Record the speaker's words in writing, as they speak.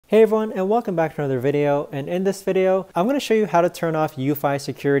Hey everyone, and welcome back to another video. And in this video, I'm going to show you how to turn off Eufy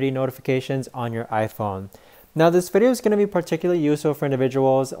security notifications on your iPhone. Now this video is going to be particularly useful for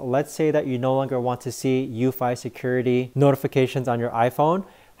individuals. Let's say that you no longer want to see Eufy security notifications on your iPhone.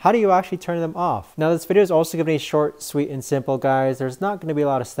 How do you actually turn them off? Now this video is also going to be short, sweet, and simple, guys. There's not going to be a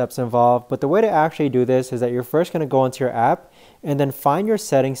lot of steps involved, but the way to actually do this is that you're first going to go into your app and then find your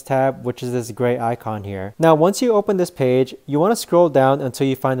settings tab, which is this gray icon here. Now once you open this page, you want to scroll down until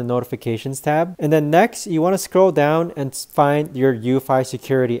you find the notifications tab, and then next you want to scroll down and find your Eufy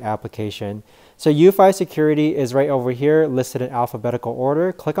security application. So Eufy security is right over here listed in alphabetical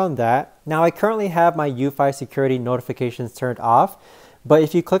order. Click on that. Now I currently have my Eufy security notifications turned off, but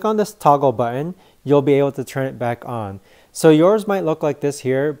if you click on this toggle button, you'll be able to turn it back on. So yours might look like this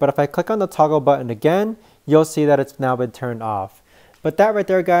here, but if I click on the toggle button again, you'll see that it's now been turned off. But that right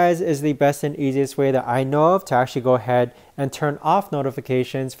there, guys, is the best and easiest way that I know of to actually go ahead and turn off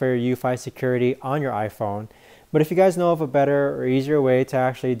notifications for your Eufy security on your iPhone. But if you guys know of a better or easier way to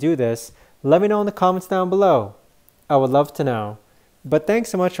actually do this, let me know in the comments down below. I would love to know. But thanks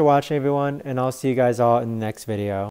so much for watching, everyone, and I'll see you guys all in the next video.